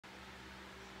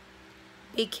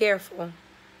Be careful.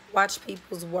 Watch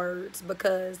people's words,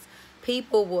 because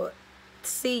people will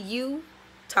see you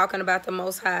talking about the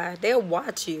Most High. They'll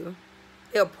watch you.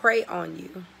 They'll prey on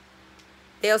you.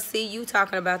 They'll see you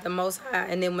talking about the Most High,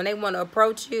 and then when they want to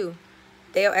approach you,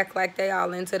 they'll act like they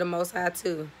all into the Most High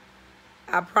too.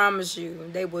 I promise you,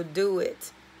 they will do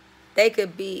it. They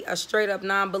could be a straight up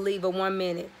non-believer 1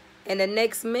 minute, and the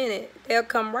next minute they'll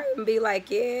come right and be like,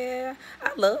 yeah,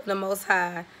 I love the Most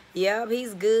High. Yep,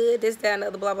 he's good, this, that, and the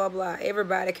other, blah, blah, blah.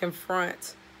 Everybody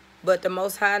confront, but the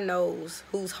Most High knows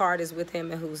whose heart is with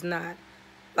him and who's not.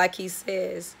 Like he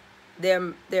says,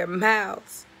 their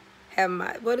mouths have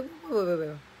my, what,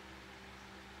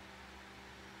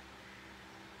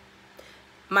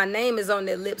 my name is on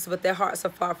their lips, but their hearts are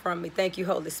far from me. Thank you,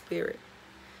 Holy Spirit.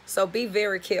 So be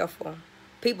very careful.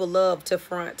 People love to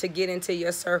front, to get into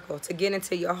your circle, to get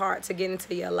into your heart, to get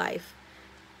into your life.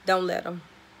 Don't let them.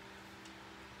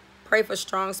 Pray for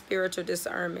strong spiritual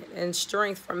discernment and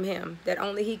strength from him that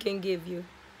only he can give you,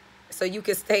 so you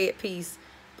can stay at peace,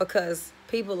 because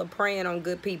people are preying on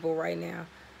good people right now.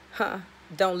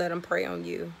 Don't let them prey on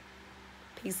you.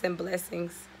 Peace and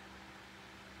blessings.